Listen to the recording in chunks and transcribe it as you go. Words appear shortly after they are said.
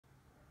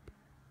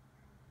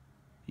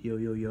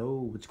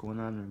Yo, what's going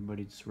on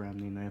everybody? It's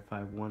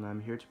Ramney951.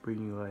 I'm here to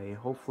bring you a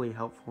hopefully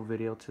helpful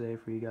video today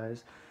for you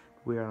guys.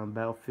 We are on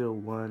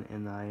Battlefield 1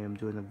 and I am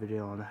doing a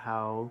video on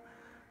how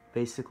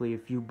basically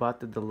if you bought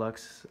the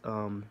Deluxe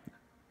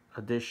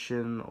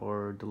edition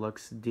or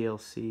Deluxe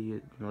DLC,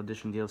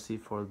 edition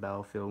DLC for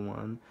Battlefield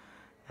 1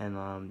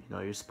 and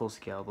you're supposed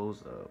to get all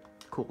those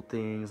cool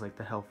things like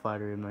the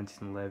Hellfighter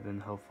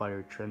M1911,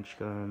 Hellfighter trench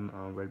gun,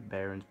 Red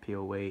Baron's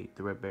P08,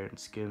 the Red Baron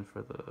skin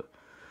for the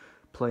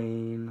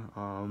plane.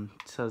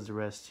 It says the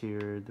rest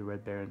here. The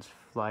Red Baron's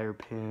flyer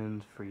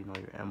pin for your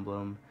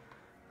emblem.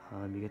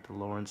 You get the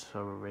Lawrence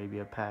of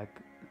Arabia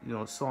pack,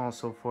 so on and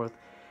so forth.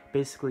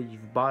 Basically,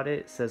 you've bought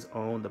it. It says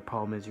own. The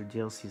problem is your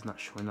DLC is not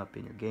showing up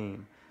in your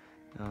game.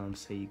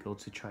 Say you go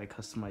to try to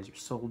customize your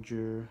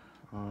soldier.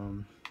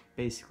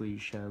 Basically, you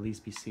should at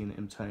least be seeing the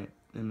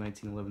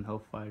M1911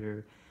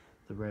 Hellfighter,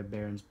 the Red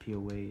Baron's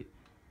P08.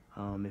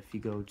 If you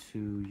go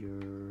to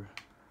your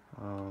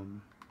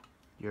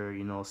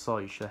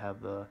assault, you should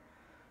have the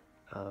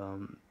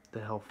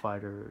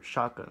Hellfighter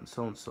shotgun,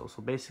 so and so.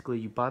 So basically,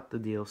 you bought the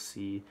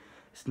DLC.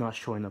 It's not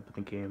showing up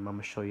in the game. I'm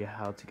gonna show you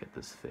how to get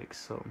this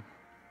fixed. So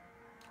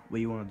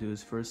what you want to do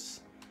is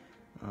first,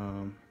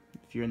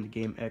 if you're in the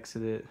game,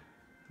 exit it.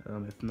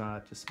 If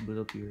not, just boot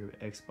up your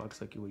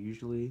Xbox like you would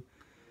usually.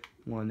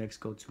 You want to next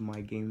go to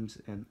My Games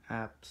and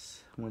Apps.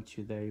 Once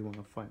you're there, you want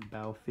to find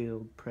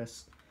Battlefield.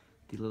 Press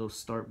the little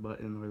start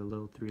button or the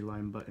little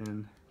 3-line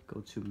button. Go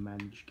to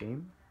Manage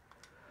Game.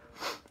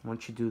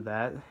 Once you do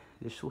that,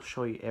 this will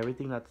show you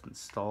everything that's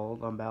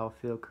installed on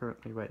Battlefield.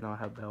 Currently, right now, I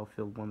have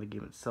Battlefield 1, the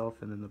game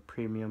itself, and then the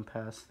Premium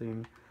Pass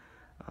thing.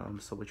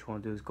 So what you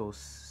want to do is go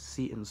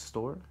see in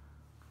store.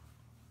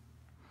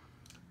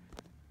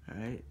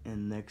 Alright,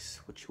 and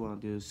next, what you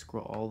want to do is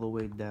scroll all the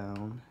way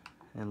down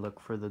and look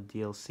for the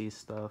DLC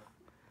stuff.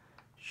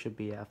 Should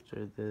be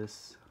after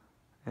this,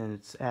 and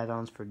it's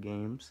add-ons for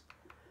games.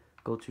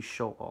 Go to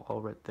Show All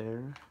right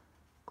there.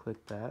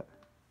 Click that.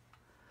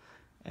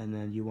 And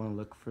then you want to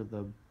look for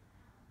the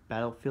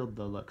Battlefield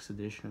Deluxe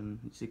Edition.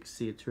 As you can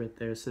see, it's right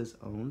there. It says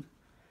owned.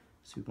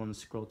 So you want to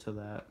scroll to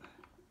that.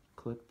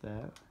 Click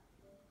that.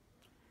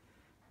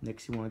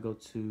 Next, you want to go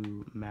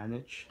to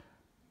Manage.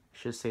 It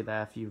should say that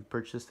after you've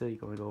purchased it, you're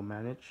going to go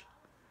Manage.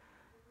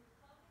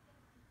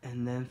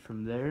 And then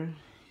from there,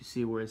 you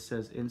see where it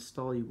says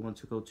Install. You want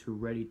to go to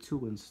Ready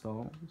to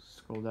Install.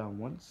 Scroll down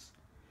once.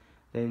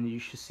 Then you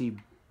should see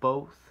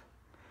both.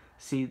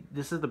 See,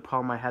 this is the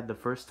problem I had the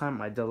first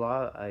time. I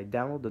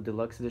downloaded the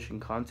Deluxe Edition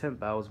content,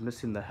 but I was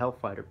missing the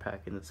Hellfighter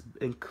pack, and it's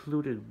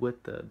included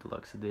with the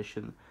Deluxe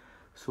Edition.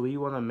 So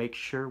you want to make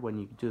sure when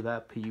you do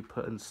that, you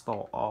put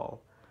Install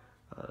All.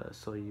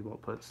 So you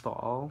want to put Install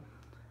All.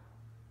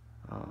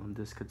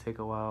 This could take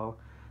a while.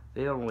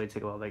 They don't really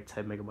take a while, like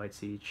 10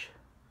 megabytes each.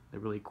 They're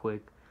really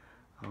quick.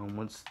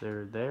 Once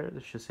they're there,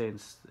 they should say,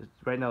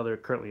 right now they're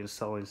currently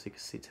installing, so you can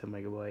see 10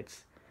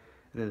 megabytes.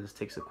 And then this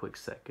takes a quick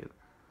second.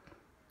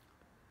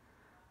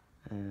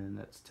 And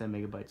that's 10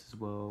 megabytes as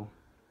well.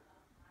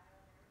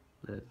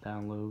 Let it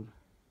download.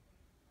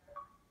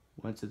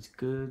 Once it's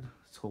good,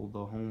 let's hold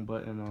the home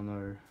button on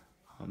our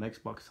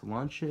Xbox to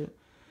launch it.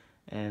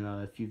 And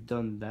if you've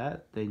done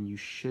that, then you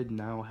should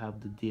now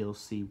have the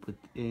DLC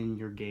within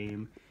your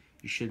game.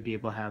 You should be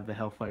able to have the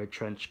Hellfighter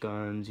trench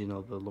guns, the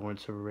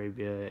Lawrence of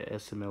Arabia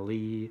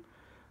SMLE,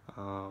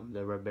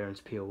 the Red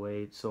Baron's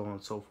P08, so on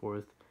and so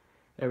forth.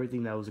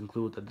 Everything that was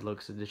included with the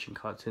Deluxe Edition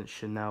content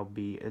should now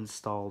be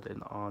installed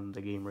and on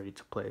the game ready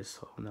to play.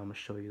 So now I'm going to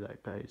show you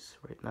that, guys,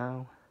 right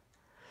now.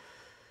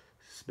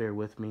 Just bear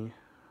with me.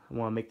 I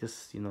want to make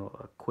this,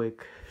 a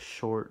quick,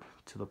 short,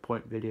 to the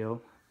point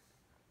video.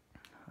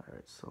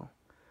 Alright, so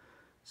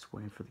just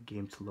waiting for the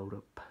game to load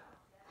up.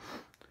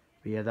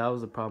 But yeah, that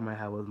was the problem I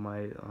had with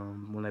my,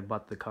 when I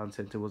bought the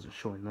content, it wasn't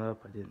showing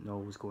up. I didn't know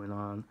what was going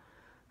on.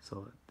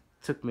 So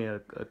it took me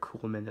a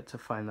cool minute to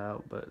find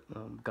out, but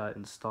got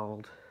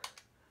installed.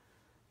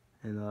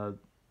 And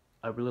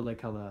I really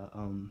like how the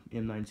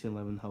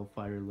M1911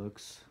 Hellfighter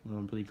looks.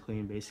 Really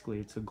clean.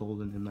 Basically, it's a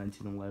golden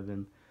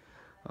M1911.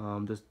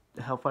 This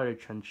Hellfighter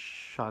trench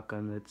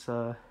shotgun. It's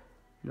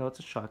it's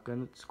a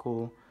shotgun. It's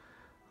cool.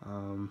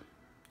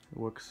 It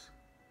works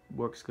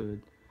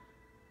good.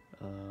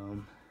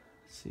 Let's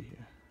see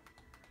here.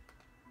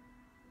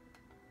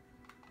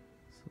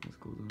 So let's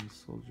go to the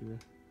soldier.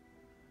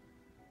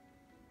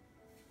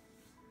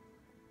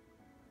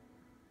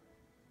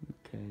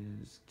 Okay,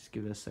 just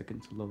give it a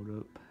second to load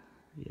up.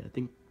 Yeah, I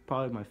think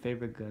probably my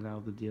favorite gun out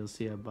of the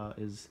DLC I bought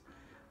is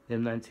the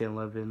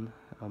M1911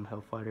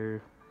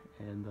 Hellfighter,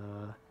 and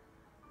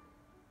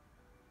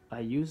I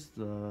used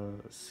the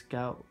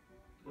Scout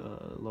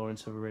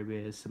Lawrence of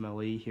Arabia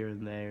SMLE here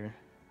and there.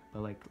 I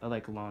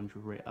like long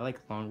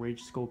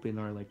range scoping,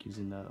 or I like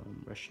using the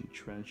Russian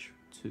trench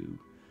too.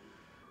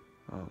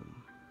 Yeah,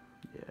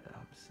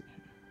 let's see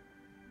here.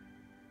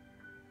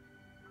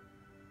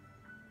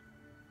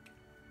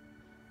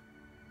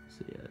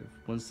 So yeah,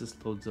 once this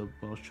loads up,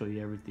 I'll show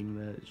you everything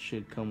that it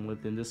should come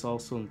with, and this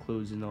also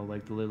includes,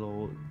 like the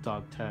little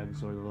dog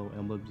tags or the little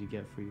emblems you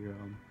get for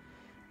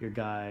your your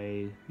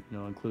guy,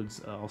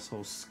 includes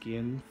also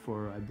skin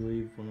for, I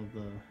believe, one of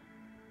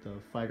the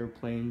fighter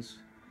planes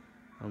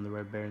on the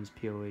Red Baron's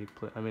the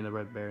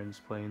Red Baron's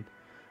plane.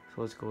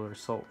 So let's go to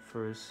assault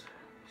first.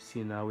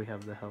 See, now we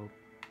have the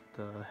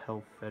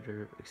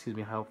Hellfighter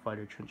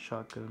trench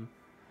shotgun,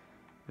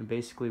 and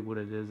basically what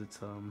it is,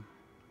 it's a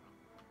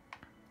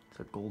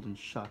golden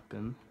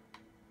shotgun.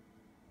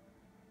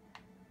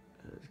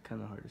 It's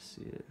kind of hard to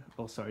see it.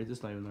 Oh, sorry, this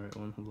is not even the right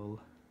one. Hello.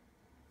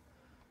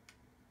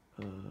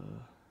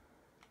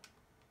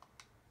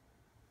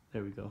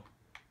 There we go.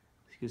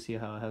 You can see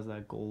how it has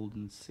that gold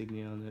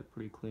insignia on it,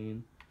 pretty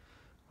clean.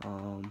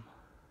 It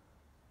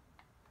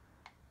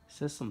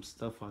says some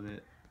stuff on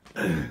it.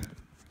 Yeah,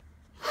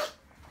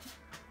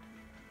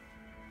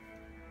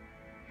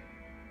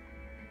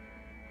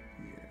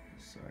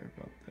 sorry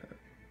about that.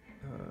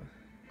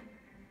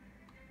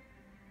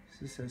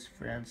 This says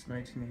France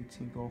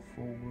 1918, go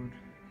forward.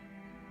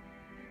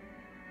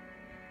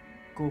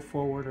 Go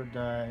forward or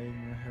die.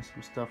 And it has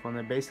some stuff on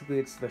there. Basically,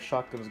 it's the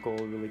shotgun's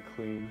gold, really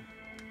clean.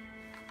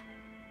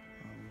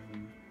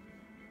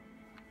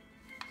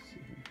 Let's see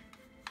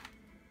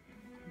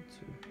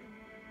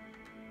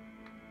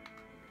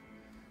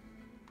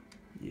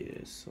here.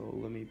 Yeah, so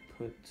let me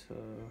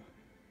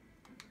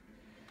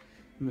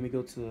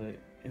go to the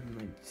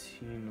M19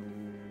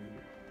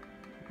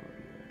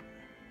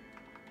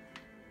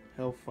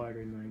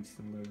 Hellfighter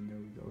 1911. There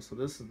we go. So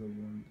this is the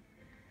one.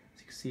 As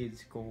you can see,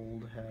 it's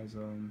gold. Has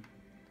it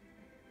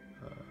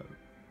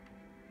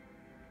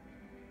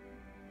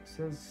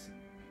says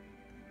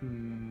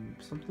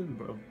something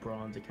of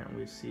bronze. I can't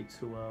really see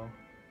too well.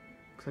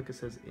 Looks like it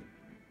says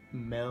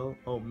Men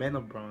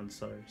of Bronze.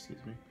 Sorry,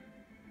 excuse me.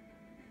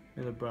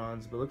 Men of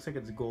Bronze, but it looks like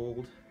it's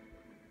gold.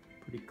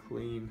 Pretty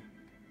clean.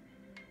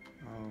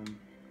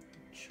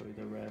 Show you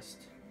the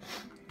rest.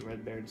 The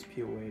Red Baron's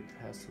PO8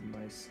 has some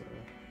nice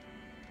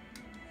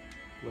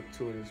look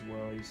to it as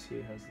well. You see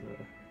it has the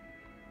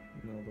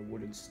the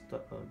wooden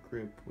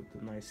grip with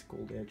the nice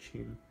gold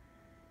etching.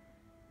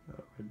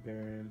 Red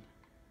Baron,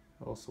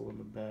 also on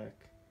the back.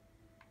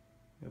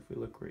 If we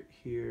look right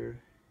here,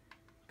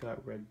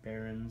 got Red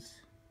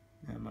Barons.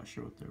 I'm not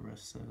sure what the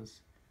rest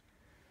says.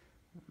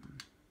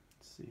 Let's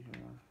see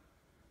here.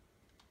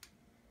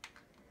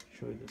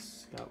 Show you the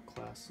Scout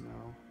class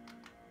now.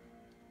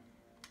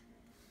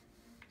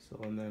 So,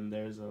 and then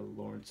there's a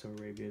Lawrence of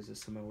Arabia as a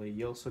simile.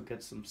 You also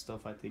get some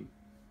stuff, I think,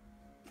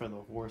 for the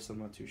horse. I'm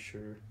not too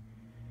sure.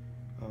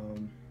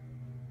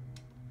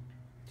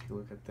 Take a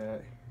look at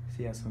that. See,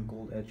 he has some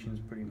gold etchings,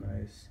 pretty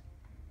nice.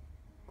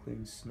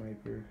 Clean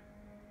sniper.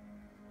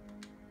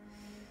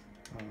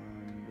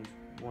 There's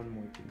one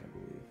more thing, I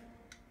believe.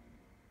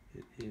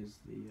 It is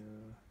the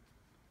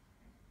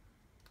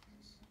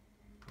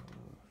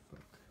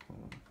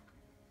hold on.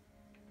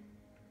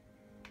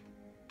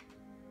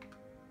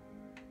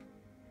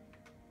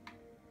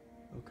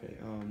 Okay,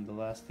 the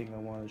last thing I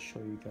wanted to show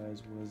you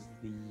guys was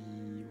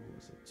what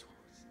was it?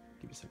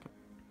 Give me a second.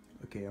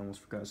 Okay, I almost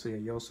forgot. So yeah,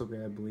 you also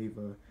get, I believe,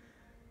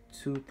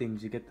 two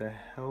things. You get the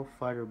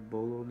Hellfighter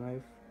bolo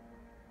knife,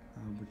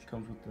 which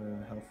comes with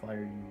the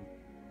Hellfighter,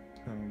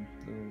 the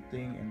little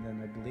thing, and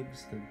then I believe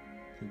it's the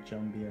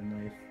Jambia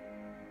knife.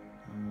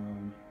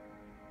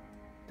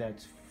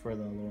 That's for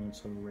the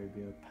Lawrence of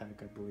Arabia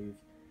pack, I believe.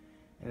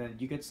 And then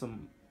you get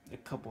a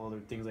couple other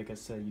things. Like I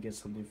said, you get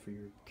something for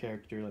your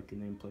character, like your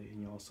nameplate,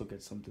 and you also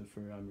get something for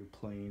your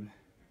plane.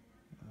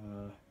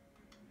 Let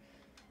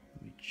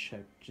me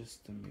check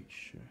just to make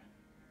sure.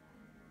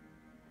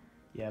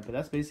 Yeah, but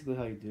that's basically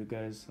how you do it,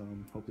 guys.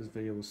 Hope this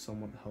video was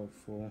somewhat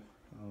helpful.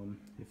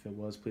 If it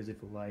was, please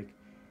leave a like.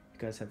 If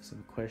you guys have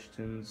some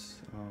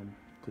questions,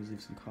 please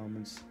leave some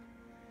comments.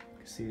 You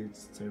can see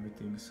it's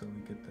everything. So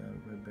we get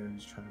the Red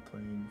Baron's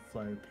triplane,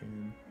 flyer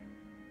pin.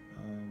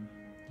 You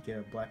get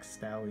a Black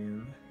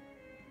Stallion.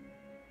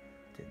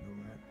 Didn't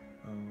know that.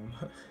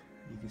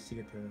 You can see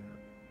the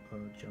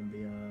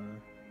Jambia,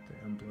 the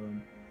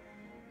emblem.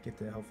 Get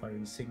the Hellfighter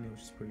insignia,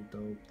 which is pretty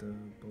dope. The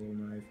bolo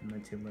knife in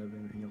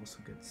 1911, and you also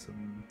get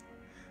some.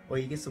 Oh,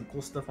 you get some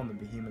cool stuff on the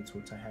behemoths,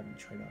 which I haven't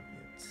tried out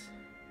yet.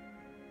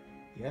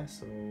 Yeah,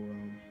 so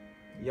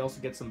you also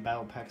get some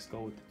battle packs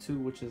go with it too,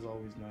 which is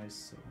always nice.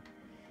 So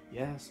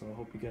yeah, so I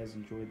hope you guys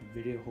enjoyed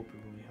the video. Hope it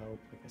really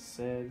helped. Like I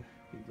said,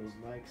 leave those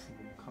likes and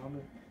leave a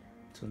comment.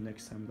 Until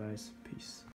next time, guys. Peace.